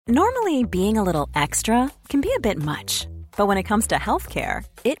Normally, being a little extra can be a bit much, but when it comes to healthcare,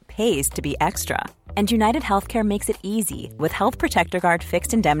 it pays to be extra. And United Healthcare makes it easy with Health Protector Guard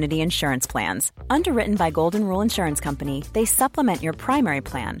fixed indemnity insurance plans. Underwritten by Golden Rule Insurance Company, they supplement your primary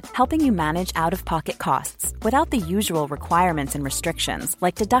plan, helping you manage out-of-pocket costs without the usual requirements and restrictions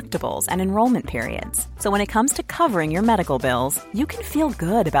like deductibles and enrollment periods. So when it comes to covering your medical bills, you can feel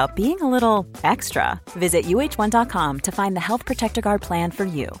good about being a little extra. Visit uh1.com to find the Health Protector Guard plan for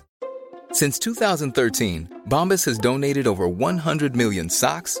you. Since 2013, Bombas has donated over 100 million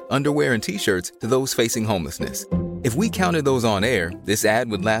socks, underwear, and T-shirts to those facing homelessness. If we counted those on air, this ad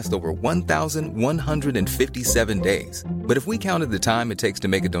would last over 1,157 days. But if we counted the time it takes to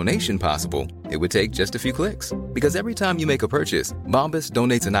make a donation possible, it would take just a few clicks. Because every time you make a purchase, Bombas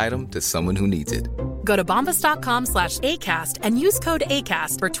donates an item to someone who needs it. Go to bombas.com/ACAST and use code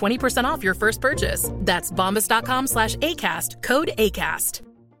ACAST for 20% off your first purchase. That's bombas.com/ACAST, code ACAST.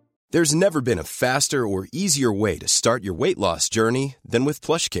 There's never been a faster or easier way to start your weight loss journey than with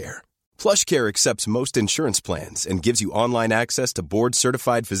PlushCare. PlushCare accepts most insurance plans and gives you online access to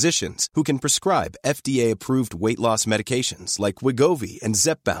board-certified physicians who can prescribe FDA-approved weight loss medications like Wegovy and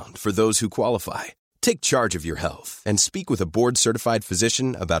Zepbound for those who qualify. Take charge of your health and speak with a board-certified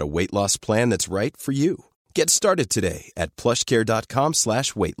physician about a weight loss plan that's right for you. Get started today at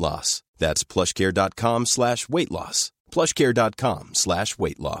plushcare.com/weightloss. That's plushcare.com/weightloss.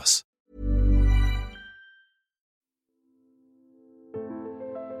 plushcare.com/weightloss.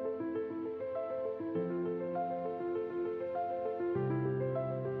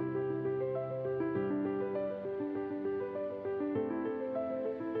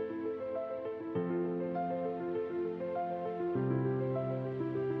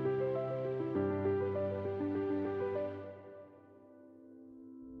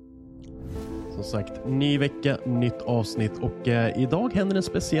 Som sagt, ny vecka, nytt avsnitt och idag händer en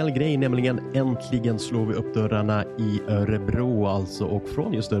speciell grej, nämligen äntligen slår vi upp dörrarna i Örebro alltså, och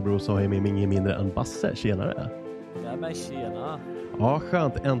från just Örebro så har jag med mig ingen mindre än Basse. Tjenare! Ja men tjena! Ja,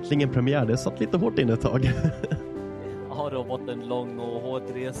 skönt, äntligen premiär, det satt lite hårt in ett tag. Ja, det har varit en lång och hård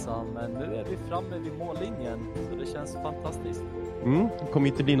resa, men nu är vi framme vid mållinjen, så det känns fantastiskt. Det kommer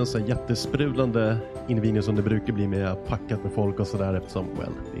inte bli någon så jättesprudlande invigning som det brukar bli med packat med folk och sådär, eftersom, det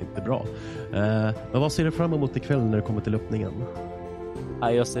är inte bra. Men vad ser du fram emot ikväll när det kommer till öppningen?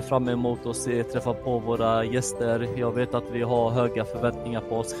 Jag ser fram emot att träffa på våra gäster. Jag vet att vi har höga förväntningar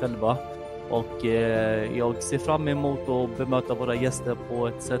på oss själva. Och jag ser fram emot att bemöta våra gäster på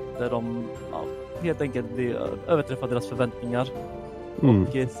ett sätt där de helt enkelt överträffar deras förväntningar. Och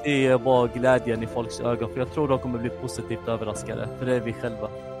se vad glädjen i folks ögon. För jag tror de kommer bli positivt överraskade. För det är vi själva.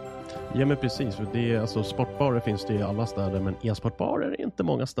 Ja men precis. Det är, alltså, sportbarer finns det i alla städer. Men e-sportbarer är det inte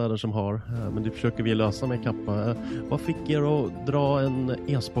många städer som har. Men det försöker vi lösa med Kappa. Vad fick er att dra en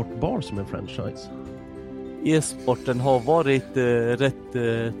e-sportbar som en franchise? E-sporten har varit rätt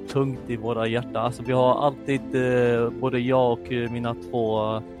tungt i våra hjärtan. Alltså, vi har alltid, både jag och mina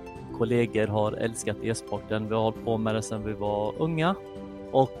två kollegor har älskat e-sporten. Vi har hållit på med det sedan vi var unga.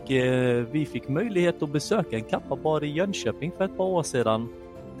 Och vi fick möjlighet att besöka en Kappa-bar i Jönköping för ett par år sedan.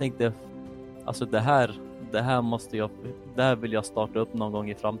 Tänkte, alltså det här vill jag starta upp någon gång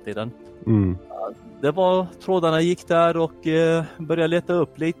i framtiden. Det var, trådarna gick där och började leta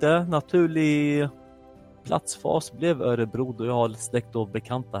upp lite. Naturlig platsfas blev Örebro, då jag har släkt och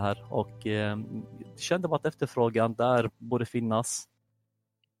bekanta här. Och kände att efterfrågan där borde finnas.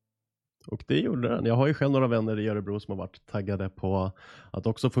 Och det gjorde den. Jag har ju själv några vänner i Örebro som har varit taggade på att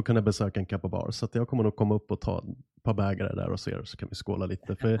också få kunna besöka en Kappa-bar. Så att jag kommer nog komma upp och ta ett par bägare där och se, så kan vi skåla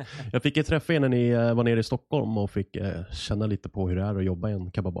lite. För jag fick ju träffa er när ni var nere i Stockholm och fick känna lite på hur det är att jobba i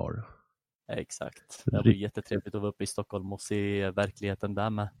en Kappa-bar. Exakt. Det var jättetrevligt att vara uppe i Stockholm och se verkligheten där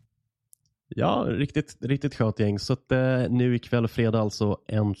med. Ja, riktigt skönt gäng. Så att nu ikväll, fredag alltså,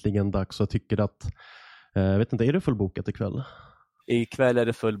 äntligen dags. Så jag tycker att, vet inte, är det fullbokat ikväll? Ikväll är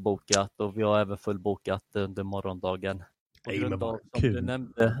det fullbokat och vi har även fullbokat under morgondagen. Du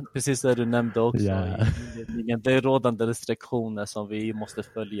nämnde, precis det du nämnde också i inledningen. Det är rådande restriktioner som vi måste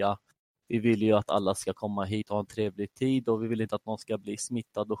följa. Vi vill ju att alla ska komma hit och ha en trevlig tid och vi vill inte att någon ska bli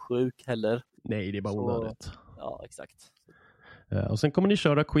smittad och sjuk heller. Nej, det är bara onödigt. Ja, exakt. Och sen kommer ni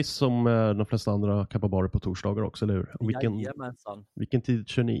köra quiz som de flesta andra Kappa-barer på torsdagar också, eller hur? Vilken tid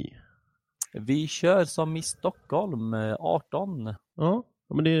kör ni? Vi kör som i Stockholm, 18. Ja,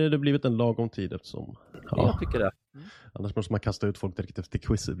 men det har blivit en lagom tid eftersom... Ja, jag tycker det. Annars måste man kasta ut folk direkt efter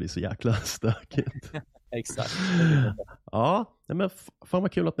quizet, blir så jäkla stökigt. Exakt. Ja, men fan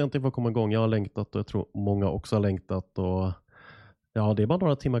vad kul att ni äntligen får komma igång. Jag har längtat och jag tror många också har längtat. Och Ja, det är bara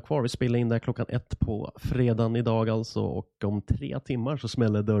några timmar kvar. Vi spelar in där 1:00 på fredagen idag alltså. Och om 3 timmar så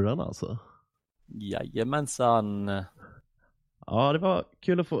smäller dörrarna alltså. Jajamensan. Ja, det var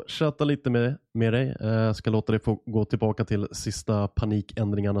kul att få köta lite med dig. Jag ska låta dig få gå tillbaka till sista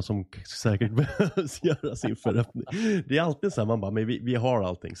panikändringarna som säkert behövs göras inför öppning. Det är alltid så här, man bara, men vi har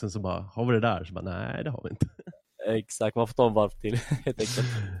allting. Sen så bara, har vi det där? Så bara, nej det har vi inte. Exakt, man får ta en varv till helt enkelt.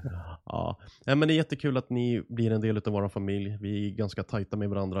 Ja, men det är jättekul att ni blir en del av vår familj. Vi är ganska tajta med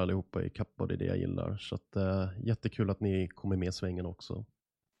varandra allihopa i Kappa, det är det jag gillar. Så att, jättekul att ni kommer med svängen också.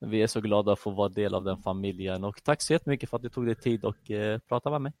 Vi är så glada att få vara del av den familjen. Och tack så jättemycket för att du tog dig tid och prata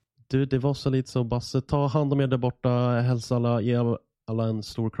med mig. Du, det var så lite så, Basse. Ta hand om er där borta. Hälsa alla, ge alla en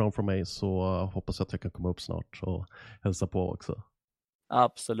stor kram från mig. Så hoppas jag att jag kan komma upp snart och hälsa på också.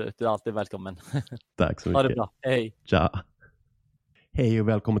 Absolut, du är alltid välkommen. Tack så mycket. Ha det bra, hej. Tja. Hej och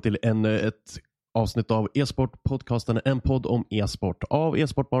välkommen till ännu ett avsnitt av e-sport-podcasten, en podd om e-sport av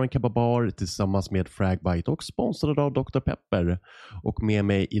e-sportbaren Kappa Bar tillsammans med Fragbite och sponsrad av Dr. Pepper. Och med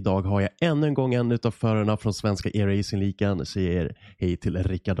mig idag har jag ännu en gång en utav förarna från svenska e-racing-ligan. Säger hej till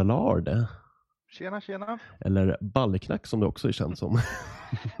Rickard Allard. Tjena, tjena. Eller Balleknack som det också är känt som.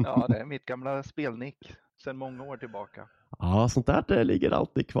 Ja, det är mitt gamla spelnick sedan många år tillbaka. Ja, sånt där ligger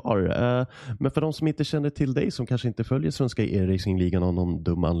alltid kvar. Men för de som inte känner till dig, som kanske inte följer svenska e-racing-ligan av någon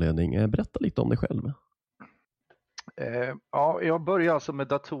dum anledning, berätta lite om dig själv. Ja, jag började alltså med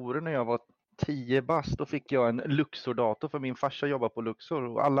datorer när jag var 10 bast. Då fick jag en Luxor-dator för min farsa jobbade på Luxor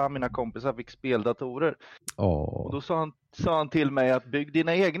och alla mina kompisar fick speldatorer. Och då sa han till mig att bygg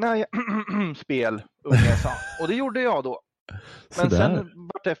dina egna spel, unge, sa han. Och det gjorde jag då. Men sen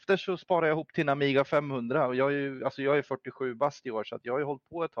vartefter så sparade jag ihop till en Amiga 500 och jag är 47 bast i år så att jag har ju hållit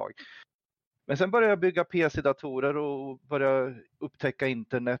på ett tag. Men sen började jag bygga PC-datorer och började upptäcka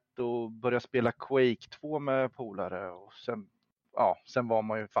internet och börja spela Quake 2 med polare och sen var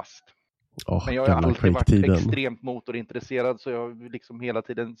man ju fast. Men jag har alltid varit extremt motorintresserad så jag har liksom hela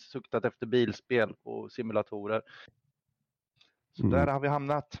tiden suktat efter bilspel och simulatorer. Så där har vi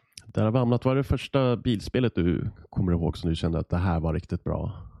hamnat. Där har vi hamnat. Vad är det första bilspelet du kommer ihåg som du kände att det här var riktigt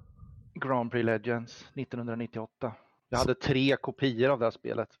bra? Grand Prix Legends 1998. Jag hade 3 kopior av det här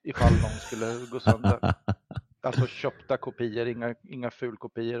spelet ifall någon skulle gå sönder. Alltså köpta kopior, inga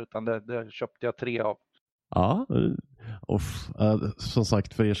fulkopior utan det köpte jag 3 av. Ja, och som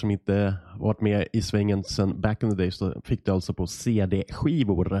sagt för er som inte varit med i svängen sedan back in the days så fick du alltså på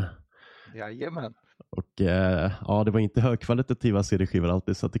CD-skivor. Jajamän. Och ja, det var inte högkvalitativa CD-skivor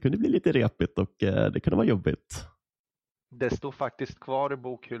alltid så att det kunde bli lite repigt och det kunde vara jobbigt. Det står faktiskt kvar i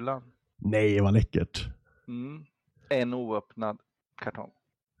bokhyllan. Nej, vad läckert. En oöppnad kartong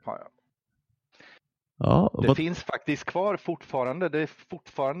har jag. Ja, det finns faktiskt kvar fortfarande. Det är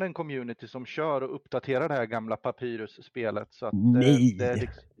fortfarande en community som kör och uppdaterar det här gamla Papyrus-spelet. Så att nej!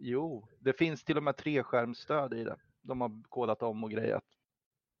 Det finns till och med 3-skärmsstöd i det. De har kodat om och grejat.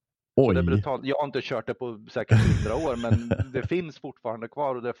 Oj. Det är brutalt. Jag har inte kört det på säkert 100 år men det finns fortfarande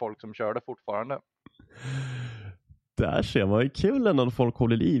kvar och det är folk som kör det fortfarande. Där ser man ju kul när folk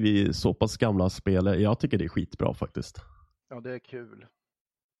håller liv i så pass gamla spel. Jag tycker det är skitbra faktiskt. Ja, det är kul.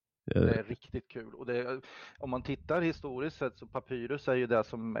 Det är riktigt kul. Och om man tittar historiskt sett så Papyrus är ju det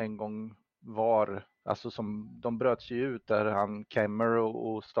som en gång var, alltså som de bröts ju ut där han Kemmer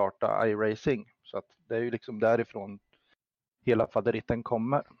och startade iRacing. Så att det är ju liksom därifrån hela faderitten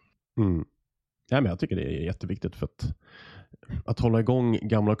kommer. Ja, men jag tycker det är jätteviktigt för att hålla igång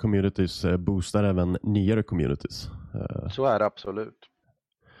gamla communities boostar även nyare communities. Så är det absolut.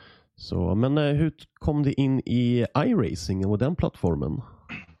 Så, men hur kom det in i iRacing och den plattformen?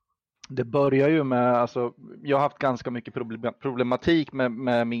 Det börjar ju med, alltså, jag har haft ganska mycket problematik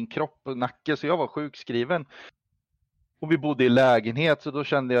med min kropp och nacke så jag var sjukskriven. Och vi bodde i lägenhet så då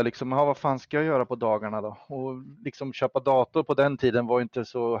kände jag liksom, vad fan ska jag göra på dagarna då? Och liksom köpa dator på den tiden var inte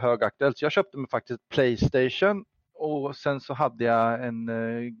så högaktuellt. Så jag köpte mig faktiskt PlayStation och sen så hade jag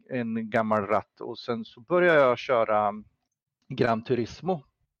en gammal ratt och sen så började jag köra Gran Turismo.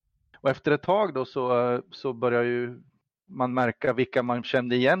 Och efter ett tag då så började ju man märka vilka man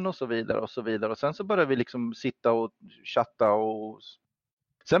kände igen och så vidare och så vidare. Och sen så började vi liksom sitta och chatta och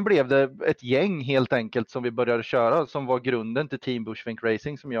sen blev det ett gäng helt enkelt som vi började köra som var grunden till Team Bushfink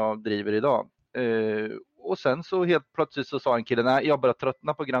Racing som jag driver idag. Och sen så helt plötsligt så sa en kille, nej jag började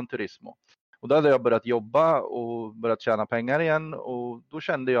tröttna på Gran Turismo. Och då hade jag börjat jobba och börjat tjäna pengar igen och då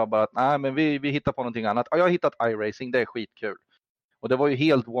kände jag bara att nej men vi hittar på någonting annat. Ja, jag har hittat iRacing, det är skitkul. Och det var ju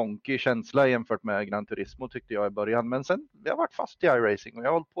helt wonky känsla jämfört med Gran Turismo tyckte jag i början. Men sen, jag har varit fast i iRacing och jag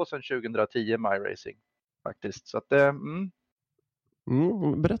har hållit på sedan 2010 med iRacing faktiskt. Så att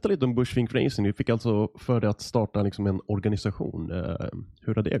Berätta lite om Bushwink Racing. Vi fick alltså för dig att starta liksom en organisation.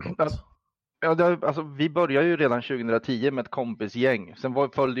 Hur har det gått? Ja, alltså, vi började ju redan 2010 med ett kompisgäng. Sen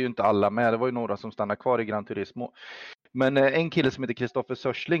följde ju inte alla med. Det var ju några som stannade kvar i Gran Turismo. Men en kille som heter Kristoffer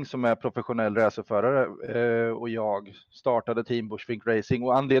Sörsling som är professionell racerförare och jag startade Team Bushwink Racing.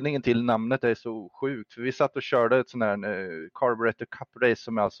 Och anledningen till namnet är så sjukt. För vi satt och körde ett sån här Carburetor Cup Race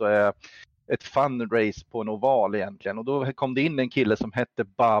som alltså är ett fun race på en oval egentligen. Och då kom det in en kille som hette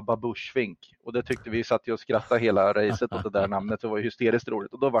Baba Bushwink. Och det tyckte vi satt och skrattade hela racet åt det där namnet. Det var hysteriskt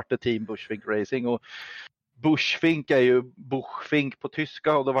roligt. Och då var det Team Bushwink Racing. Och Bushfink är ju Bushfink på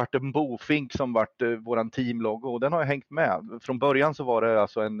tyska och då var det en Bofink som vart våran teamlogo och den har jag hängt med. Från början så var det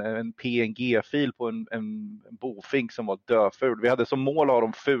alltså en PNG-fil på en Bofink som var döful. Vi hade som mål att ha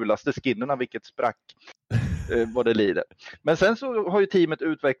de fulaste skinnerna vilket sprack vad det lider. Men sen så har ju teamet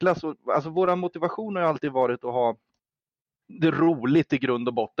utvecklats och alltså våran motivation har ju alltid varit att ha det är roligt i grund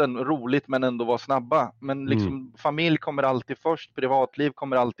och botten. Roligt men ändå vara snabba. Men liksom familj kommer alltid först. Privatliv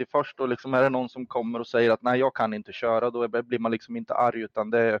kommer alltid först. Och liksom är det någon som kommer och säger att nej jag kan inte köra. Då blir man liksom inte arg utan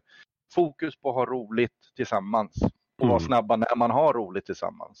det är fokus på att ha roligt tillsammans. Och vara snabba när man har roligt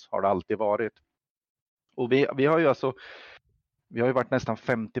tillsammans. Har det alltid varit. Och vi har ju alltså vi har ju varit nästan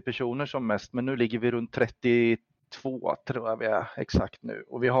 50 personer som mest. Men nu ligger vi runt 32 tror jag vi är exakt nu.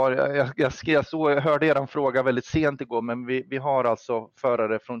 Och vi har, jag hörde er fråga väldigt sent igår, men vi har alltså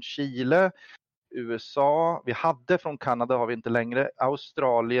förare från Chile, USA, vi hade från Kanada har vi inte längre,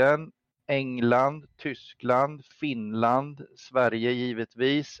 Australien, England, Tyskland, Finland, Sverige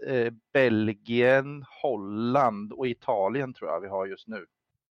givetvis, Belgien, Holland och Italien tror jag vi har just nu.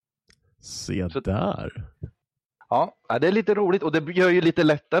 Se där! Ja, det är lite roligt och det gör ju lite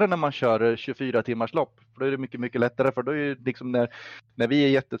lättare när man kör 24 timmars lopp. För då är det mycket, mycket lättare för då är det liksom när vi är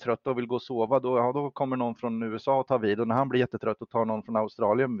jättetrötta och vill gå och sova då kommer någon från USA och tar vid och när han blir jättetrött och tar någon från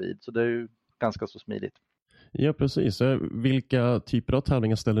Australien vid. Så det är ju ganska så smidigt. Ja, precis. Vilka typer av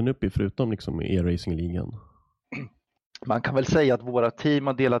tävlingar ställer ni upp i förutom liksom e-racing-ligan? Man kan väl säga att våra team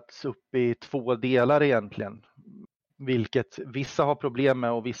har delats upp i 2 delar egentligen. Vilket vissa har problem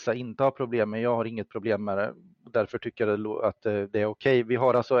med och vissa inte har problem med. Jag har inget problem med det. Därför tycker jag att det är okej. Vi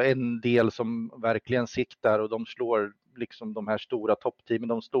har alltså en del som verkligen siktar och de slår liksom de här stora toppteamen.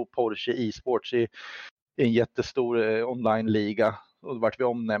 De stod Porsche e-sports i en jättestor online-liga. Och då vart vi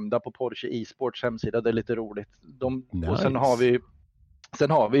omnämnda på Porsche e-sports hemsida. Det är lite roligt. Nice. Och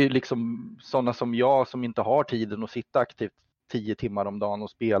sen har vi liksom sådana som jag som inte har tiden att sitta aktivt 10 timmar om dagen och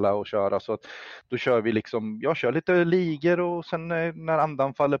spela och köra. Så att då kör vi liksom, jag kör lite ligor och sen när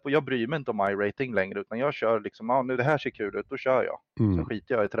andan faller på, jag bryr mig inte om iRating längre utan jag kör liksom, nu det här ser kul ut, då kör jag. Så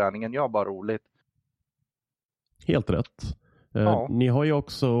skiter jag i träningen, jag har bara roligt. Helt rätt. Ja. Ni har ju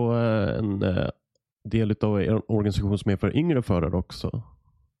också en del av er organisation som är för yngre förare också.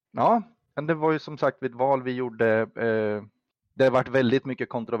 Ja, men det var ju som sagt vid ett val vi gjorde det har varit väldigt mycket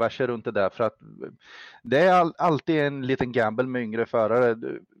kontroverser runt det där för att det är alltid en liten gamble med yngre förare.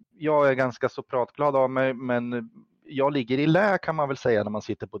 Jag är ganska så pratglad av mig men jag ligger i lä kan man väl säga när man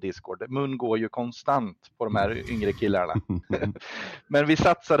sitter på Discord. Mun går ju konstant på de här yngre killarna. Men vi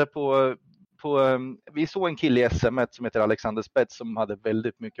satsade på vi såg en kille i SM1 som heter Alexander Spets som hade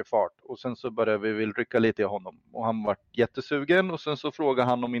väldigt mycket fart och sen så började vi rycka lite i honom och han var jättesugen och sen så frågade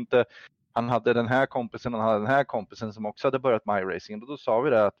han om inte han hade den här kompisen som också hade börjat med iRacing. Och då sa vi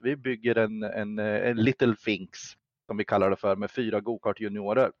det att vi bygger en Little Finks som vi kallar det för med 4 go-kart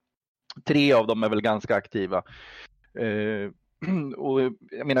juniorer. 3 av dem är väl ganska aktiva. Och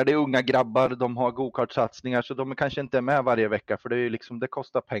jag menar det är unga grabbar, de har go-kart-satsningar så de kanske inte är med varje vecka för det är liksom, det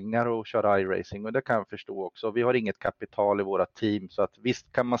kostar pengar att köra iRacing och det kan jag förstå också. Vi har inget kapital i våra team så att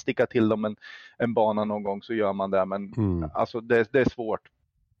visst kan man sticka till dem en bana någon gång så gör man det men alltså det är svårt.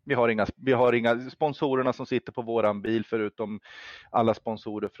 Vi har inga sponsorerna som sitter på våran bil förutom alla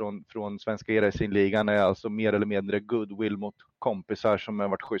sponsorer från Svenska e-racing-ligan är alltså mer eller mindre goodwill mot kompisar som har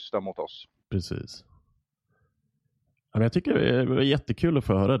varit schyssta mot oss. Precis. Jag tycker det var jättekul att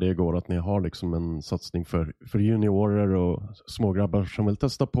få höra det igår att ni har liksom en satsning för juniorer och smågrabbar som vill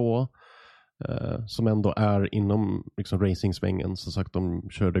testa på som ändå är inom liksom racing-svängen. Så sagt de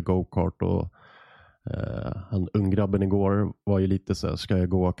körde go-kart och han unggrabben igår var ju lite så här, ska jag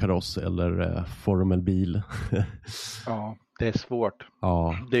gå kaross eller formelbil? Ja, det är svårt.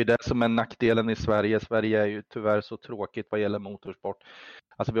 Ja. Det är det som är nackdelen i Sverige. Sverige är ju tyvärr så tråkigt vad gäller motorsport.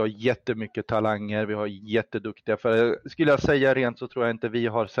 Alltså vi har jättemycket talanger, vi har jätteduktiga förare. Skulle jag säga rent så tror jag inte vi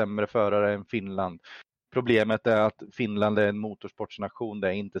har sämre förare än Finland. Problemet är att Finland är en motorsportsnation, det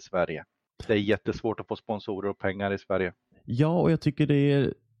är inte Sverige. Det är jättesvårt att få sponsorer och pengar i Sverige. Ja, och jag tycker det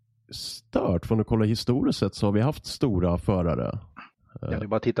är stört. För att kolla historiskt sett så har vi haft stora förare. Ja, det är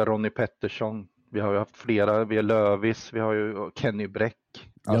bara att titta Ronnie Pettersson. Vi har ju haft flera, vi har Lövis, vi har ju Kenny Bräck.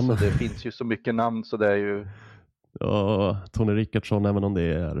 Alltså det finns ju så mycket namn så det är ju... Ja, Tony Rickardsson, även om det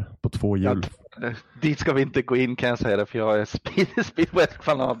är på 2 hjul. Ja, dit ska vi inte gå in kan jag säga det, för jag är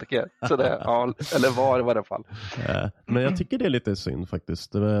speedway-fanatiker. Så det, ja, eller var i varje fall. Men jag tycker det är lite synd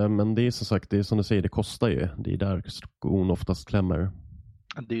faktiskt. Men det är som sagt, det är som du säger, det kostar ju. Det är där skon oftast klämmer.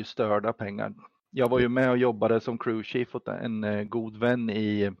 Det är ju störda pengar. Jag var ju med och jobbade som crew chief åt en god vän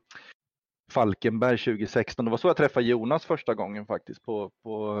i Falkenberg 2016. Det var så jag träffade Jonas första gången faktiskt på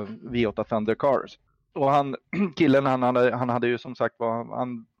V8 Thunder Cars. Och killen han hade ju som sagt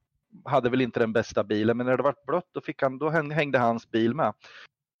han hade väl inte den bästa bilen, men när det var blött då hängde hans bil med.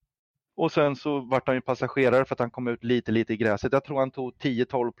 Och sen så vart han ju passagerare för att han kom ut lite i gräset. Jag tror han tog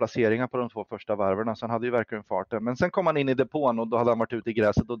 10-12 placeringar på de 2 första varverna, så han hade ju verkligen farten. Men sen kom han in i depån och då hade han varit ute i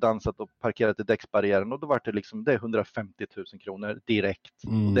gräset och dansat och parkerat i däcksbarriären, och då var det liksom, det är 150 000 kronor direkt.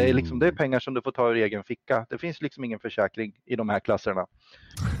 Och det är liksom, det är pengar som du får ta ur egen ficka. Det finns liksom ingen försäkring i de här klasserna.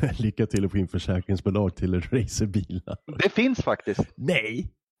 Lycka till att få in försäkringsbolag till racerbilar. Det finns faktiskt.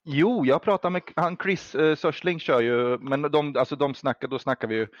 Nej! Jo, jag pratar med Chris Sörsling kör ju, men då snackar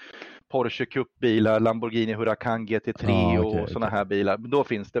vi ju Porsche Cup-bilar, Lamborghini Huracan GT3 och sådana här bilar. Då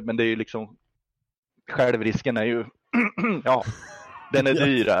finns det, men det är ju liksom, självrisken är ju, ja, den är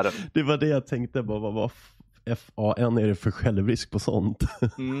dyrare. Det var det jag tänkte, vad FAN är det för självrisk på sånt?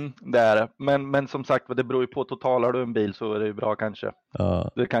 Det är det, men som sagt, det beror ju på, totalar du en bil så är det ju bra kanske.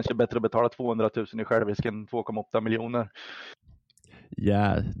 Ja. Det är kanske bättre att betala 200 000 i självrisk än 2,8 miljoner.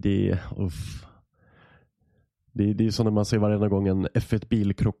 Ja, det är som när man ser varje gång en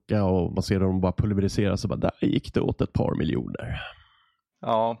F1-bil krocka och man ser dem bara pulverisera, så bara där gick det åt ett par miljoner.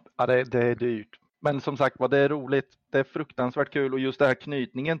 Ja, det är dyrt. Men som sagt, det är roligt. Det är fruktansvärt kul, och just det här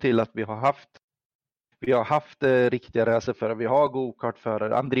knytningen till att vi har haft riktiga racerförare. Vi har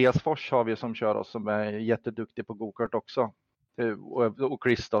go-kartförare. Andreas Fors har vi som kör oss, som är jätteduktig på go-kart också. Och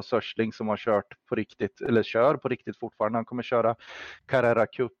Christa Sörsling som har kört på riktigt, eller kör på riktigt fortfarande. Han kommer köra Carrera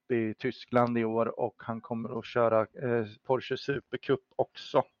Cup i Tyskland i år, och han kommer att köra Porsche Supercup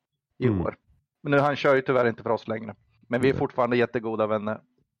också i år. Men nu han kör ju tyvärr inte för oss längre. Men vi är fortfarande jättegoda vänner.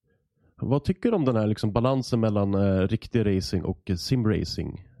 Vad tycker du om den här liksom balansen mellan riktig racing och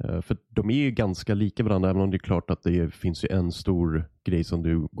simracing? För de är ju ganska lika varandra, även om det är klart att det finns ju en stor grej som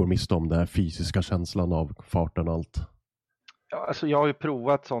du går miste om, den här fysiska känslan av farten och allt. Ja, alltså jag har ju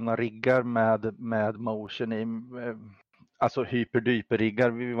provat sådana riggar med motion i, alltså hyperdyper-riggar.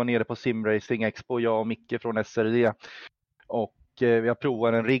 Vi var nere på Simracing Expo, jag och Micke från SRD. Och vi har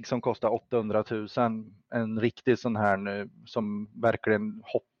provat en rigg som kostar 800 000. En riktig sån här nu som verkligen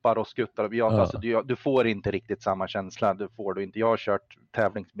hoppar och skuttar. Alltså, du får inte riktigt samma känsla. Det får du inte. Jag har kört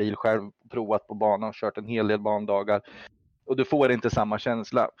tävlingsbil själv, provat på banan och kört en hel del bandagar. Och du får inte samma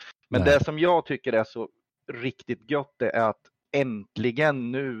känsla. Men det som jag tycker är så riktigt gott, det är att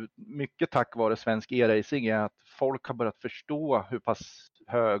äntligen nu, mycket tack vare svensk e-racing, är att folk har börjat förstå hur pass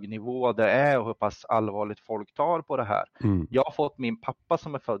hög nivå det är och hur pass allvarligt folk tar på det här. Jag har fått min pappa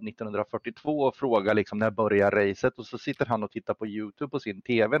som är född 1942 och fråga liksom när börjar racet, och så sitter han och tittar på YouTube på sin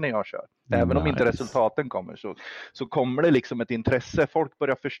tv när jag kör. Även om inte resultaten kommer så kommer det liksom ett intresse. Folk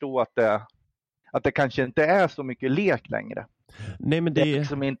börjar förstå att det kanske inte är så mycket lek längre. Nej, men det är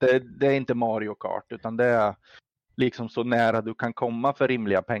liksom inte, det är inte Mario Kart, utan det är liksom så nära du kan komma för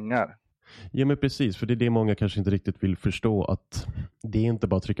rimliga pengar. Ja, men precis, för det är det många kanske inte riktigt vill förstå, att det är inte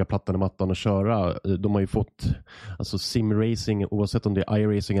bara att trycka plattan i mattan och köra. De har ju fått, alltså simracing, oavsett om det är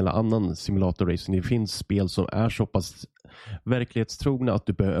iRacing eller annan simulatorracing, det finns spel som är så pass verklighetstrogna att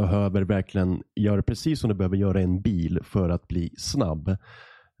du behöver verkligen göra precis som du behöver göra en bil för att bli snabb.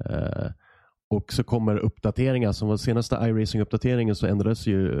 Och så kommer uppdateringar, som var senaste iRacing-uppdateringen så ändrades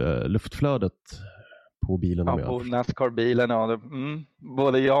ju luftflödet på bilen. Ja, på NASCAR-bilen. Ja,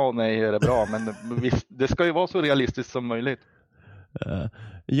 både ja och nej är det bra, men visst, det ska ju vara så realistiskt som möjligt.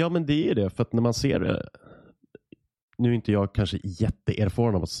 Ja, men det är det, för att när man ser det, nu är inte jag kanske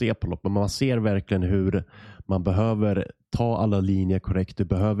jätteerfaren av att se på lopp, men man ser verkligen hur man behöver ta alla linjer korrekt, du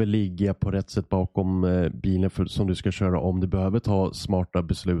behöver ligga på rätt sätt bakom bilen som du ska köra om, du behöver ta smarta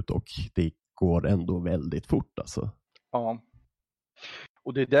beslut, och det går ändå väldigt fort alltså. Ja.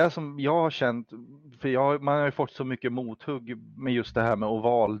 Och det är det som jag har känt, för man har ju fått så mycket mothugg med just det här med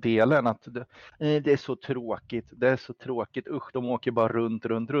ovaldelen, att det är så tråkigt, usch, de åker bara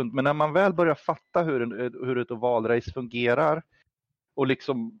runt. Men när man väl börjar fatta hur ett ovalrace fungerar, och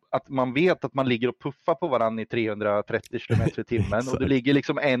liksom att man vet att man ligger och puffar på varann i 330 km i timmen och du ligger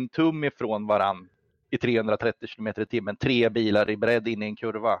liksom en tum ifrån varann i 330 km i timmen, 3 bilar i bredd in i en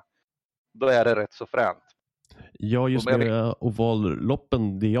kurva, då är det rätt så fränt. Ja, just med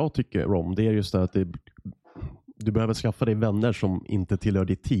ovalloppen, det jag tycker om, det är just det att du behöver skaffa dig vänner som inte tillhör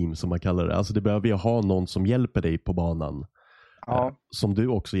ditt team, som man kallar det. Alltså du behöver ju ha någon som hjälper dig på banan. Som du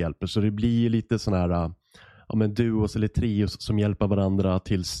också hjälper. Så det blir lite sån här duos eller trios som hjälper varandra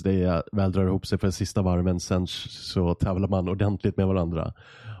tills det väl drar ihop sig för sista varven. Sen så tävlar man ordentligt med varandra.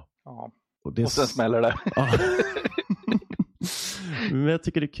 Ja. Och sen smäller det. Ja. Men jag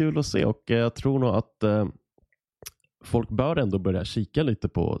tycker det är kul att se, och jag tror nog att folk bör ändå börja kika lite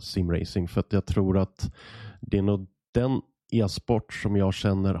på simracing, för att jag tror att det är nog den e-sport som jag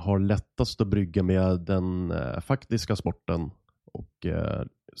känner har lättast att brygga med den faktiska sporten och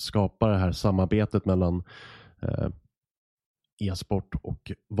skapa det här samarbetet mellan e-sport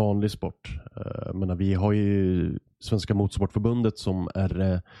och vanlig sport. Men vi har ju Svenska Motorsportförbundet som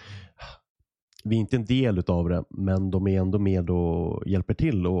är vi är inte en del utav det, men de är ändå med och hjälper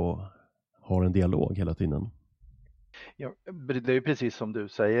till och har en dialog hela tiden. Ja, det är ju precis som du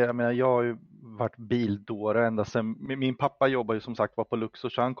säger. Jag menar, jag har ju varit bildåre ända sedan. Min pappa jobbar ju som sagt var på Luxor,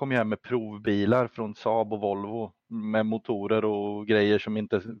 så han kom hem med provbilar från Saab och Volvo med motorer och grejer som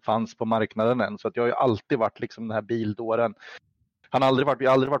inte fanns på marknaden än. Så att jag har ju alltid varit liksom den här bildåren. Vi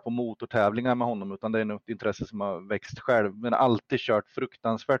har aldrig varit på motortävlingar med honom, utan det är något intresse som har växt själv. Men alltid kört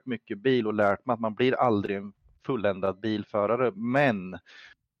fruktansvärt mycket bil och lärt mig att man blir aldrig en fulländad bilförare. Men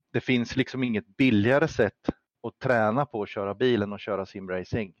det finns liksom inget billigare sätt att träna på att köra bilen och köra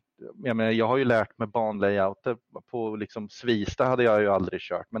simracing. Jag menar, jag har ju lärt mig banlayouter på liksom Svista hade jag ju aldrig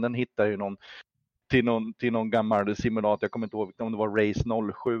kört, men den hittar ju till någon gammal simulator. Jag kommer inte ihåg om det var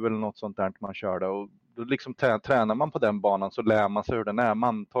Race 07 eller något sånt där man körde, och då liksom tränar man på den banan, så lär man sig hur den är.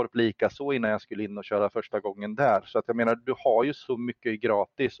 Mantorp lika så innan jag skulle in och köra första gången där. Så att jag menar, du har ju så mycket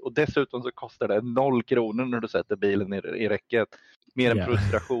gratis, och dessutom så kostar det 0 kronor när du sätter bilen i räcket. Mer än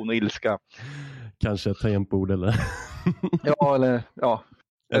frustration och ilska. Kanske ett tangentbord eller?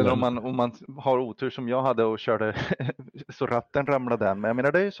 Eller om man har otur som jag hade och körde så ratten ramlade den. Men jag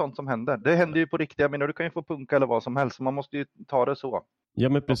menar, det är ju sånt som händer. Det händer ju på riktigt. Jag menar, du kan ju få punka eller vad som helst. Man måste ju ta det så. Ja,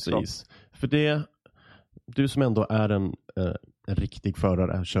 men precis. Också. För det, du som ändå är en riktig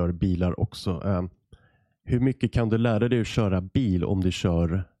förare, kör bilar också. Hur mycket kan du lära dig att köra bil om du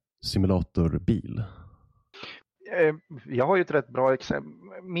kör simulatorbil? Jag har ju ett rätt bra exempel.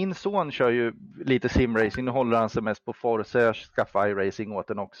 Min son kör ju lite simracing. Nu håller han sig mest på Forza. Jag skaffar iRacing åt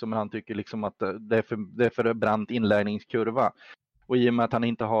den också. Men han tycker liksom att det är för brant inlärningskurva. Och i och med att han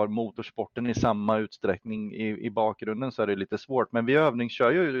inte har motorsporten i samma utsträckning i bakgrunden så är det lite svårt. Men vi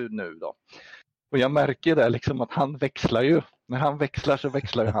övningskör ju nu då. Och jag märker det liksom att han växlar ju. När han växlar så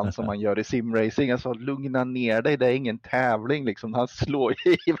växlar ju han som man gör i simracing. Alltså lugna ner dig, det är ingen tävling liksom. Han slår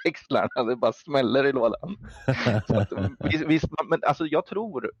i växlarna, det bara smäller i lådan. Så att, visst, men alltså jag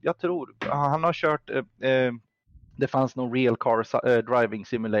tror han har kört det fanns någon real car driving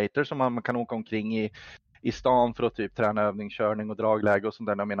simulator som man kan åka omkring i stan för att typ träna övningskörning och dragläge och sånt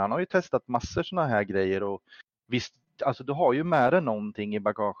där. Men han har ju testat massor såna här grejer, och visst, alltså du har ju med dig någonting i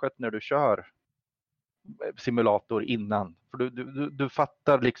bagaget när du kör simulator innan. För du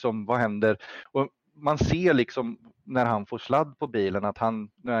fattar liksom vad händer, och man ser liksom när han får sladd på bilen att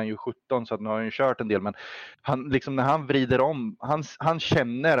nu är han ju 17 så att nu har han ju kört en del, men han liksom när han vrider om, han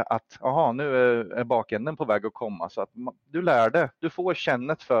känner att nu är bakänden på väg att komma, så att du får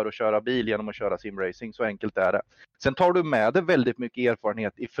kännet för att köra bil genom att köra simracing, så enkelt är det. Sen tar du med dig väldigt mycket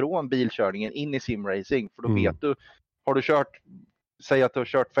erfarenhet ifrån bilkörningen in i simracing, för då vet du, har du säg att du har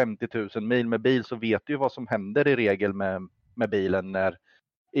kört 50 000 mil med bil, så vet du ju vad som händer i regel med bilen när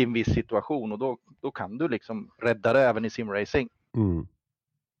i en viss situation, och då kan du liksom rädda det även i simracing.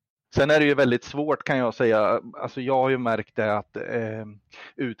 Sen är det ju väldigt svårt, kan jag säga. Alltså jag har ju märkt det att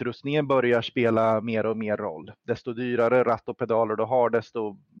utrustningen börjar spela mer och mer roll. Desto dyrare ratt och pedaler du har,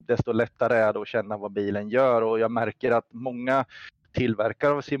 desto lättare är det att känna vad bilen gör, och jag märker att många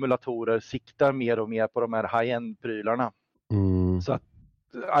tillverkare av simulatorer siktar mer och mer på de här high-end-prylarna. Så att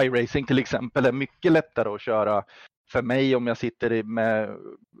iRacing till exempel är mycket lättare att köra för mig om jag sitter med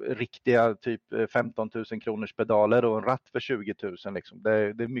riktiga typ 15 000 kronors pedaler och en ratt för 20 000. Liksom. Det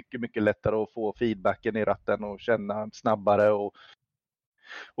är mycket, mycket lättare att få feedbacken i ratten och känna snabbare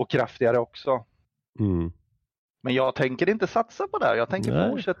och kraftigare också. Men jag tänker inte satsa på det. Jag tänker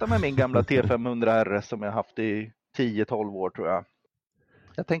fortsätta med min gamla T500 RS som jag haft i 10-12 år tror jag.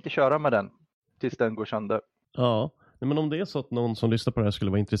 Jag tänker köra med den tills den går sönder. Ja. Men om det är så att någon som lyssnar på det här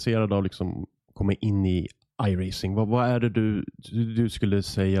skulle vara intresserad av liksom komma in i iRacing, vad är det du skulle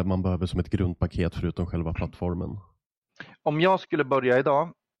säga man behöver som ett grundpaket förutom själva plattformen? Om jag skulle börja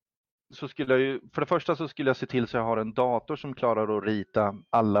idag så skulle jag ju, för det första så skulle jag se till så jag har en dator som klarar att rita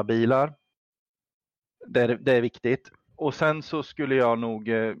alla bilar. Det är viktigt. Och sen så skulle jag nog,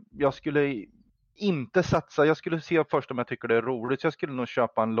 jag skulle inte satsa, jag skulle se först om jag tycker det är roligt. Så jag skulle nog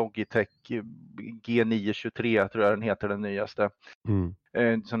köpa en Logitech G923, tror jag den heter, den nyaste.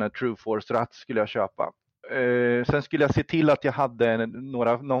 En sån här True Force-ratt skulle jag köpa. Sen skulle jag se till att jag hade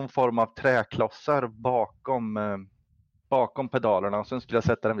någon form av träklossar bakom pedalerna. Och sen skulle jag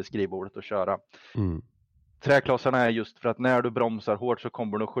sätta den vid skrivbordet och köra. Träklossarna är just för att när du bromsar hårt så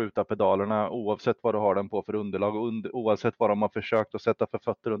kommer du att skjuta pedalerna oavsett vad du har den på för underlag. Och oavsett vad de har försökt att sätta för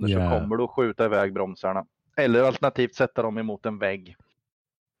fötter under så kommer du att skjuta iväg bromsarna. Eller alternativt sätta dem emot en vägg.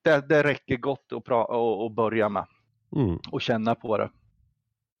 Det räcker gott att börja med. Och känna på det.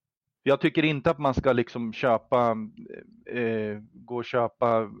 Jag tycker inte att man ska liksom gå och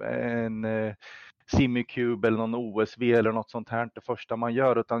köpa en Simucube eller någon OSV eller något sånt här det första man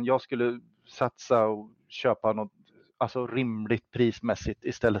gör, utan jag skulle satsa och köpa något rimligt prismässigt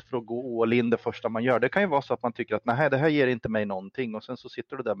istället för att gå all in det första man gör. Det kan ju vara så att man tycker att nej, det här ger inte mig någonting och sen så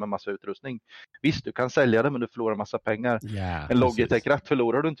sitter du där med massa utrustning. Visst, du kan sälja det men du förlorar massa pengar. En Logitech-ratt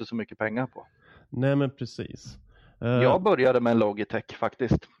förlorar du inte så mycket pengar på. Nej, men precis. Jag började med en Logitech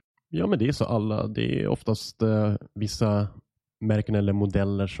faktiskt. Ja, men det är så alla. Det är oftast vissa märken eller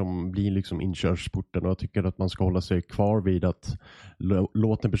modeller som blir liksom inkörsporten, och jag tycker att man ska hålla sig kvar vid att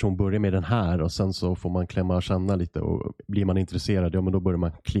låta en person börja med den här och sen så får man klämma och känna lite, och blir man intresserad, ja men då börjar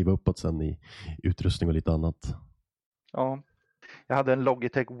man kliva uppåt sen i utrustning och lite annat. Ja, jag hade en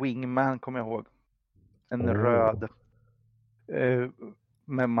Logitech Wingman, kommer jag ihåg. En röd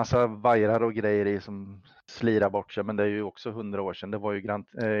med massa vajrar och grejer i som slirar bort sig, men det är ju också 100 år sedan. Det var ju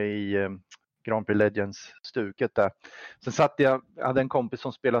i Grand Prix Legends-stuket där. Sen hade en kompis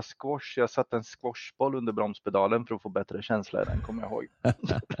som spelade squash. Jag satte en squashboll under bromspedalen för att få bättre känsla i den, kommer jag ihåg.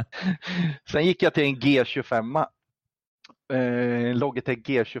 Sen gick jag till en G25. Logitech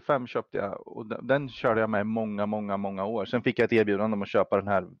G25 köpte jag och den körde jag med många år. Sen fick jag ett erbjudande om att köpa den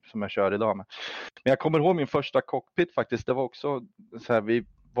här som jag kör idag med. Men jag kommer ihåg min första cockpit faktiskt. Det var också så här, vi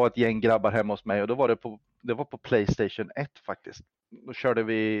var ett gäng grabbar hemma hos mig och då var det var på PlayStation 1 faktiskt. Då körde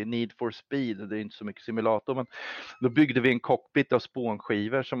vi Need for Speed, det är inte så mycket simulator, men då byggde vi en cockpit av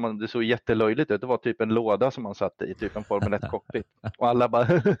spånskivor som det såg jättelöjligt ut. Det var typ en låda som man satt i, typ en Formel 1 cockpit. Och alla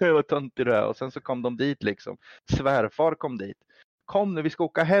bara, vad töntigt det är. Och sen så kom de dit liksom. Svärfar kom dit. Kom nu, vi ska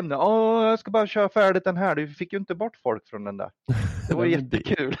åka hem nu. Jag ska bara köra färdigt den här. Du fick ju inte bort folk från den där. Det var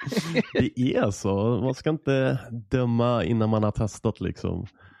jättekul. Det är så. Man ska inte döma innan man har testat liksom.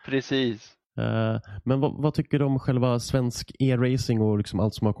 Precis. Men vad tycker du om själva svensk e-racing och liksom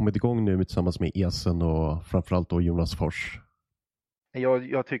allt som har kommit igång nu tillsammans med Esen och framförallt då Jonas Fors?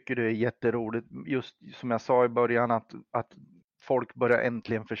 Jag tycker det är jätteroligt. Just som jag sa i början att folk börjar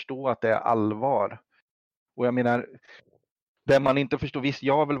äntligen förstå att det är allvar. Och jag menar, det man inte förstår, visst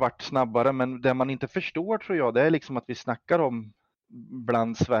jag har väl varit snabbare, men det man inte förstår tror jag, det är liksom att vi snackar om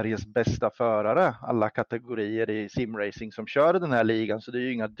bland Sveriges bästa förare, alla kategorier i simracing som kör den här ligan, så det är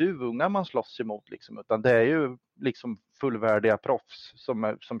ju inga duvungar man slåss emot liksom, utan det är ju liksom fullvärdiga proffs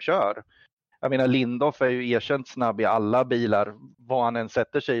som kör. Jag menar, Lindhoff är ju erkänt snabb i alla bilar, vad han än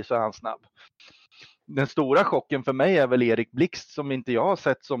sätter sig så är han snabb. Den stora chocken för mig är väl Erik Blixt som inte jag har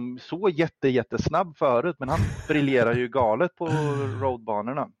sett som så jättesnabb förut, men han briljerar ju galet på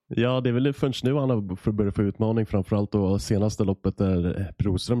roadbanorna. Ja, det är väl först nu han har börjat få utmaning, framförallt då senaste loppet där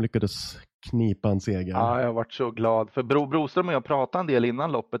Broström lyckades knipa en seger. Ja, jag har varit så glad. För Broström och jag pratade en del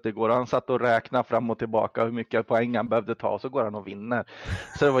innan loppet igår. Han satt och räknade fram och tillbaka hur mycket poäng han behövde ta, så går han och vinner.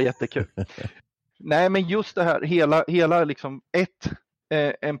 Så det var jättekul. Nej, men just det här, hela liksom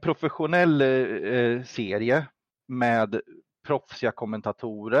en professionell serie med proffsiga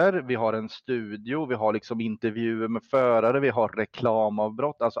kommentatorer. Vi har en studio, vi har liksom intervjuer med förare, vi har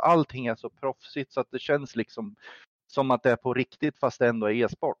reklamavbrott. Alltså allting är så proffsigt så att det känns liksom som att det är på riktigt fast det ändå är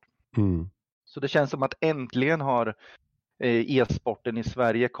e-sport. Så det känns som att äntligen har e-sporten i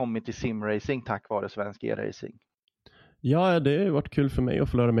Sverige kommit till simracing tack vare svensk e-racing. Ja, det har varit kul för mig att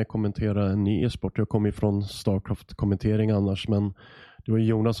få lära mig kommentera en ny e-sport. Jag kommer från Starcraft-kommentering annars, men det var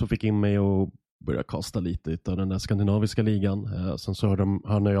Jonas som fick in mig och börja kasta lite av den där skandinaviska ligan. Sen så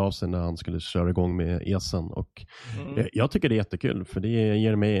hörde jag av sig när han skulle köra igång med Esen. Och jag tycker det är jättekul, för det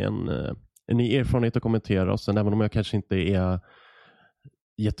ger mig en ny erfarenhet att kommentera. Och sen även om jag kanske inte är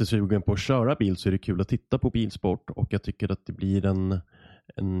jättesugen på att köra bil, så är det kul att titta på bilsport. Och jag tycker att det blir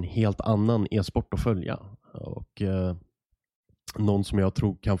en helt annan e-sport att följa. Och någon som jag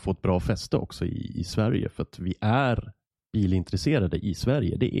tror kan få ett bra fäste också i Sverige. För att vi är bilintresserade i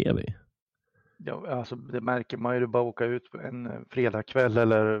Sverige, det är vi. Ja, alltså det märker man ju, det bara åka ut en fredagkväll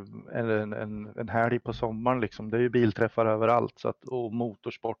eller en helg på sommaren liksom. Det är ju bilträffar överallt så att, och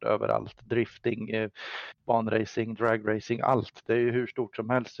motorsport överallt. Drifting, banracing, dragracing, allt. Det är ju hur stort som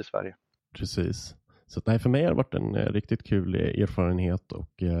helst i Sverige. Precis. Så nej, för mig har det varit en riktigt kul erfarenhet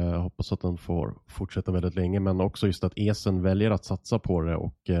och jag hoppas att den får fortsätta väldigt länge. Men också just att ESEN väljer att satsa på det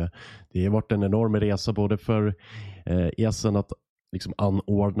och det har varit en enorm resa både för ESEN att liksom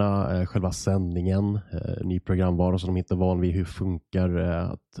anordna själva sändningen, ny programvara som de inte är van vid hur funkar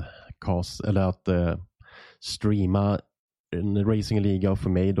att streama en racingliga och för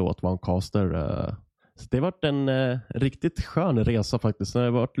mig då att vara en caster. Så det har varit en riktigt skön resa faktiskt. Det har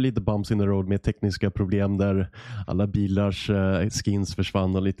varit lite bumps in the road med tekniska problem där alla bilars skins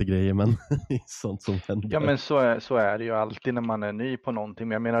försvann och lite grejer, men det är sånt som händer. Ja, men så är det ju alltid när man är ny på någonting.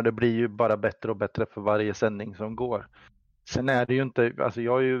 Men jag menar, det blir ju bara bättre och bättre för varje sändning som går. Sen är det ju inte, alltså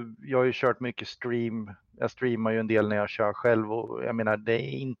jag har ju kört mycket stream. Jag streamar ju en del när jag kör själv och jag menar det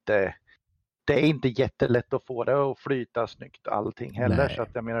är inte jättelätt att få det att flyta snyggt allting heller. Nej. Så att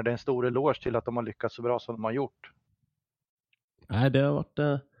jag menar det är en stor eloge till att de har lyckats så bra som de har gjort. Nej, det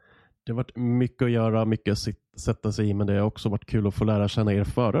har varit mycket att göra, mycket att sätta sig i, men det har också varit kul att få lära känna er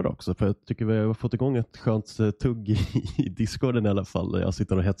förare också, för jag tycker vi har fått igång ett skönt tugg i Discorden i alla fall, där jag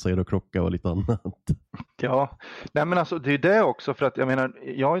sitter och hetsar er och krockar och lite annat. Ja, nej men alltså det är det också, för att jag menar,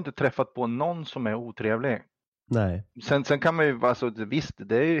 jag har inte träffat på någon som är otrevlig. Nej. Sen kan man ju, alltså visst,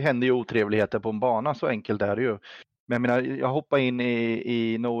 det händer ju otrevligheter på en bana, så enkelt är det ju. Men jag menar, jag hoppade in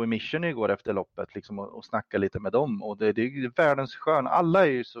i No Emission igår efter loppet liksom, och snackade lite med dem. Och det är världens skön. Alla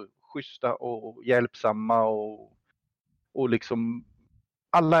är ju så schyssta och hjälpsamma och liksom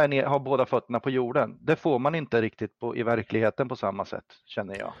alla har båda fötterna på jorden. Det får man inte riktigt i verkligheten på samma sätt,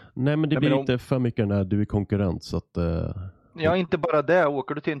 känner jag. Nej, men det blir inte för mycket när du är konkurrent. Så att, ja, inte bara det.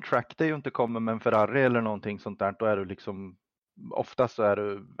 Åker du till en track day och inte kommer med en Ferrari eller någonting sånt där, då är du liksom, oftast så är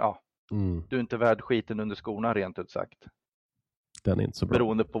du, ja, du är inte värd skiten under skorna rent ut sagt. Den är inte så bra.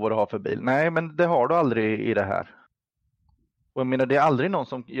 Beroende på vad du har för bil. Nej, men det har du aldrig i det här. Och jag menar, det är aldrig någon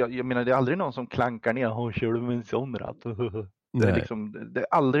som, jag menar, det är aldrig någon som klankar ner, kör du med en sån ratt? Det är liksom, det är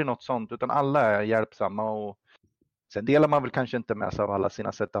aldrig något sånt, utan alla är hjälpsamma och sen delar man väl kanske inte med sig av alla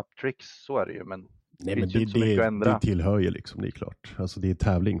sina setup-tricks, så är det ju, men nej, men det tillhör ju liksom, det är klart. Alltså det är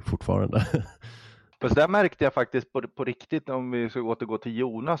tävling fortfarande. Fast där märkte jag faktiskt på riktigt, om vi ska återgå till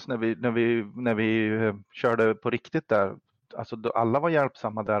Jonas, när vi körde på riktigt där. Alltså alla var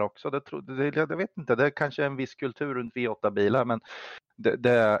hjälpsamma där också. Jag vet inte, det är kanske en viss kultur runt V8-bilar, men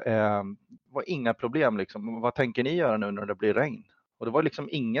det var inga problem liksom. Vad tänker ni göra nu när det blir regn? Och det var liksom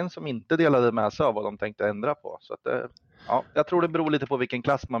ingen som inte delade med sig av vad de tänkte ändra på. Så att ja, jag tror det beror lite på vilken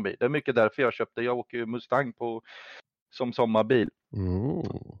klass man blir. Det är mycket därför jag åker ju Mustang som sommarbil.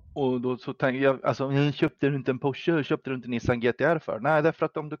 Och då så tänkte jag, alltså, köpte du inte en Porsche, köpte du inte en Nissan GT-R för? Nej, därför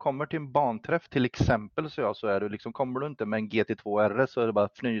att om du kommer till en banträff till exempel, så är du liksom, kommer du inte med en GT2 RS så är det bara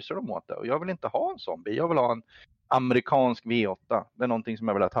fnyser de åt det. Och jag vill inte ha en sån bil, jag vill ha en amerikansk V8. Det är någonting som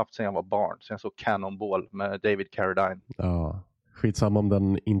jag vill ha haft sedan jag var barn, sen jag såg Cannonball med David Carradine. Ja, skitsamma om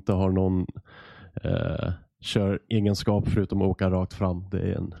den inte har någon köregenskap förutom att åka rakt fram. Det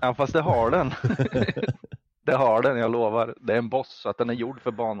är Ja, fast det har den. Det har den, jag lovar. Det är en Boss, så att den är gjord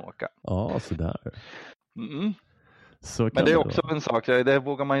för banåka. Ja, sådär. Så men det är också en sak, det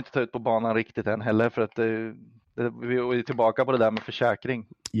vågar man inte ta ut på banan riktigt än heller, för att vi är tillbaka på det där med försäkring.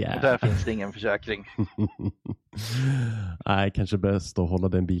 Yeah. Och där finns det ingen försäkring. Nej, kanske bäst att hålla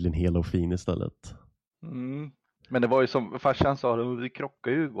den bilen hel och fin istället. Men det var ju som farsan sa, vi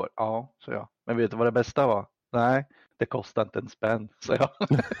krockade ju igår. Ja, så jag. Men vet du vad det bästa var? Nej, det kostar inte en spänn, så jag.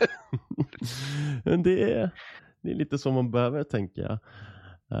 Men det är lite som man behöver, tänker jag.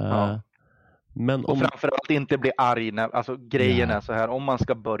 Ja. Men och framförallt inte bli arg. Alltså grejen är så här, om man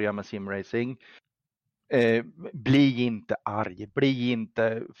ska börja med simracing, bli inte arg, bli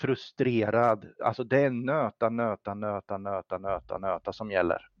inte frustrerad. Alltså det är nöta som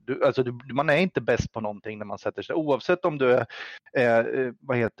gäller. Man är inte bäst på någonting när man sätter sig. Oavsett om du är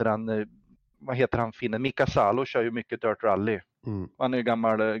vad heter han finnen? Mika Salo kör ju mycket dirt rally. Han är ju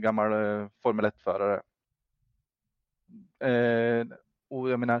gammal Formel 1-förare. Och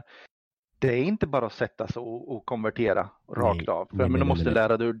jag menar, det är inte bara att sätta sig och konvertera rakt av. Men du måste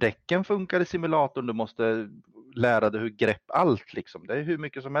lära dig hur däcken funkar i simulatorn. Du måste lära dig hur grepp allt liksom. Det är hur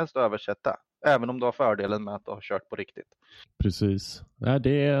mycket som helst att översätta. Även om du har fördelen med att ha kört på riktigt. Precis. Ja,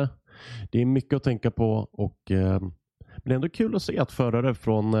 det är mycket att tänka på och men det är ändå kul att se att förare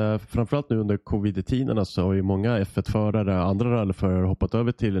från framförallt nu under covid-tiderna så har ju många F1-förare, andra rallyförare hoppat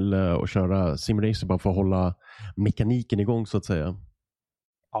över till att köra simracing bara för att hålla mekaniken igång så att säga.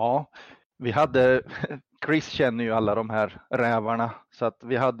 Ja, Chris känner ju alla de här rävarna, så att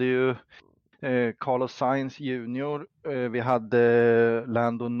vi hade ju Carlos Sainz Junior, vi hade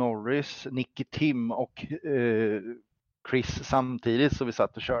Lando Norris, Nicky Tim och Chris samtidigt, så vi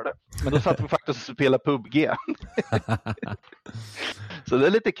satt och körde. Men då satt vi faktiskt och spelade PUBG. Så det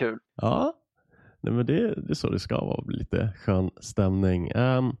är lite kul. Ja, nej, men det är så det ska vara, lite skön stämning.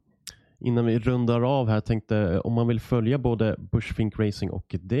 Innan vi rundar av här, tänkte om man vill följa både Bushfink Racing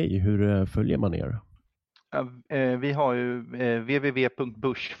och dig, hur följer man er? Vi har ju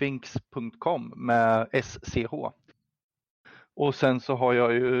www.bushfinks.com med SCH. Och sen så har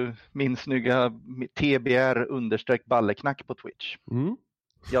jag ju min snygga TBR_balleknack på Twitch. Mm.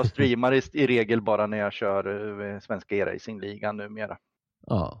 Jag streamar i regel bara när jag kör svenska e-racingligan numera.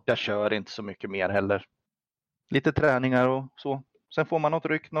 Ja. Jag kör inte så mycket mer heller. Lite träningar och så. Sen får man något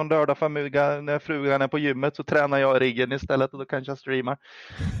ryck någon lördag förmiddag när frugan är på gymmet, så tränar jag i riggen istället och då kanske jag streamar.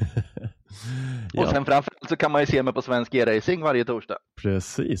 Ja. Och sen framförallt så kan man ju se mig på svensk e-racing varje torsdag.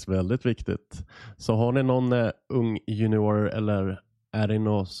 Precis, väldigt viktigt. Så har ni någon ung junior eller är det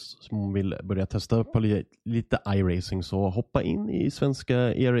någon som vill börja testa på lite iRacing, så hoppa in i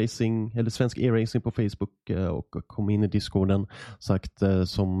svenska e-racing eller svensk e-racing på Facebook och kom in i Discorden. Sagt,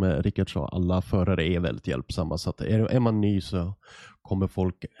 som Rickard sa, alla förare är väldigt hjälpsamma, så att är man ny så kommer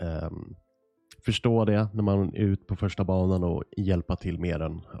folk förstå det när man är ute på första banan och hjälpa till mer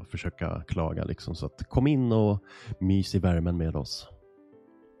än att försöka klaga liksom. Så att kom in och mys i värmen med oss.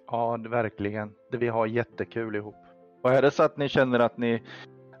 Ja, verkligen. Vi har jättekul ihop. Och är det så att ni känner att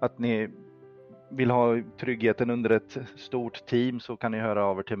ni vill ha tryggheten under ett stort team, så kan ni höra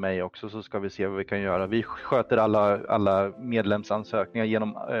av er till mig också, så ska vi se vad vi kan göra. Vi sköter alla medlemsansökningar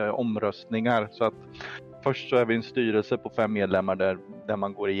genom omröstningar, så att först så är vi en styrelse på 5 medlemmar där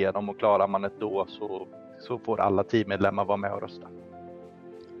man går igenom, och klarar man ett då så får alla teammedlemmar vara med och rösta.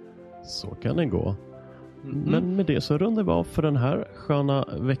 Så kan det gå. Men med det så rundar vi av för den här sköna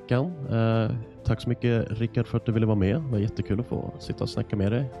veckan. Tack så mycket Rickard för att du ville vara med. Det var jättekul att få sitta och snacka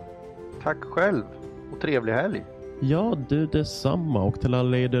med dig. Tack själv och trevlig helg. Ja, du detsamma. Och till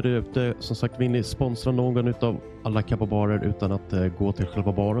alla er där ute, som sagt, vill ni sponsra någon utav alla kappabarer utan att gå till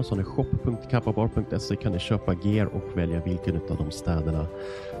själva baren, så är det shop.kappabar.se, kan ni köpa gear och välja vilken utav de städerna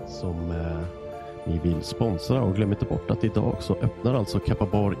som ni vill sponsra. Och glöm inte bort att idag så öppnar alltså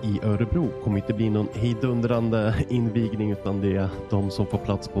Kappabar i Örebro. Kommer inte bli någon hejdundrande invigning, utan det är de som får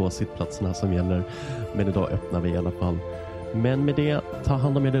plats på sittplatserna som gäller. Men idag öppnar vi i alla fall. Men med det, ta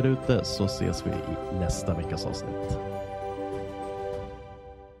hand om er där ute, så ses vi i nästa veckas avsnitt.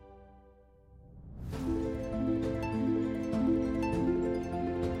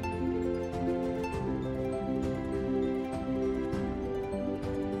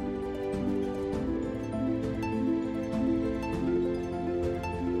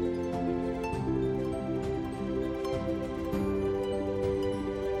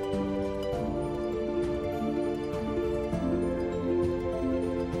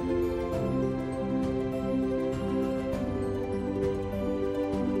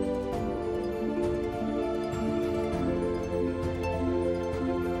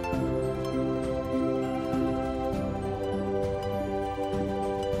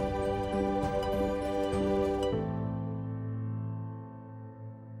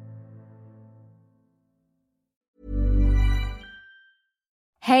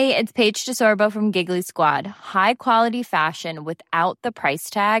 Hey, it's Paige DeSorbo from Giggly Squad. High quality fashion without the price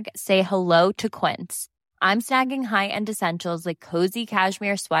tag. Say hello to Quince. I'm snagging high-end essentials like cozy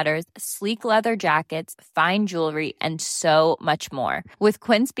cashmere sweaters, sleek leather jackets, fine jewelry, and so much more. With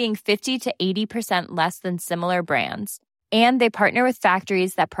Quince being 50 to 80% less than similar brands. And they partner with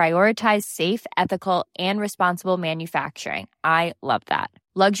factories that prioritize safe, ethical, and responsible manufacturing. I love that.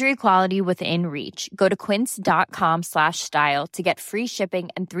 Luxury quality within reach. Go to quince.com/style to get free shipping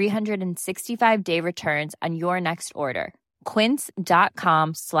and 365-day returns on your next order.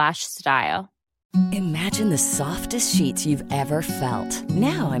 Quince.com/style. Imagine the softest sheets you've ever felt.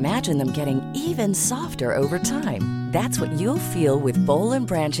 Now imagine them getting even softer over time. That's what you'll feel with Boll &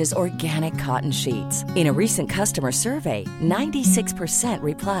 Branch's organic cotton sheets. In a recent customer survey, 96%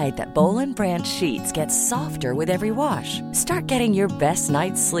 replied that Boll & Branch sheets get softer with every wash. Start getting your best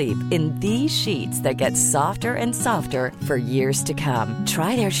night's sleep in these sheets that get softer and softer for years to come.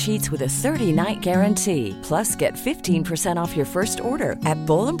 Try their sheets with a 30-night guarantee. Plus, get 15% off your first order at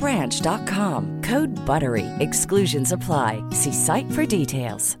bollandbranch.com. Code BUTTERY. Exclusions apply. See site for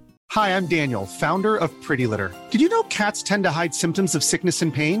details. Hi, I'm Daniel, founder of Pretty Litter. Did you know cats tend to hide symptoms of sickness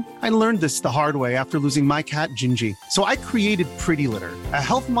and pain? I learned this the hard way after losing my cat, Gingy. So I created Pretty Litter, a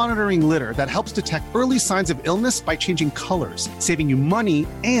health monitoring litter that helps detect early signs of illness by changing colors, saving you money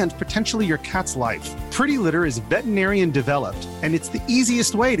and potentially your cat's life. Pretty Litter is veterinarian developed, and it's the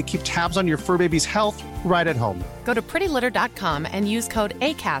easiest way to keep tabs on your fur baby's health right at home. Go to prettylitter.com and use code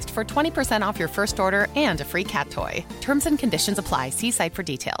ACAST for 20% off your first order and a free cat toy. Terms and conditions apply. See site for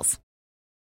details.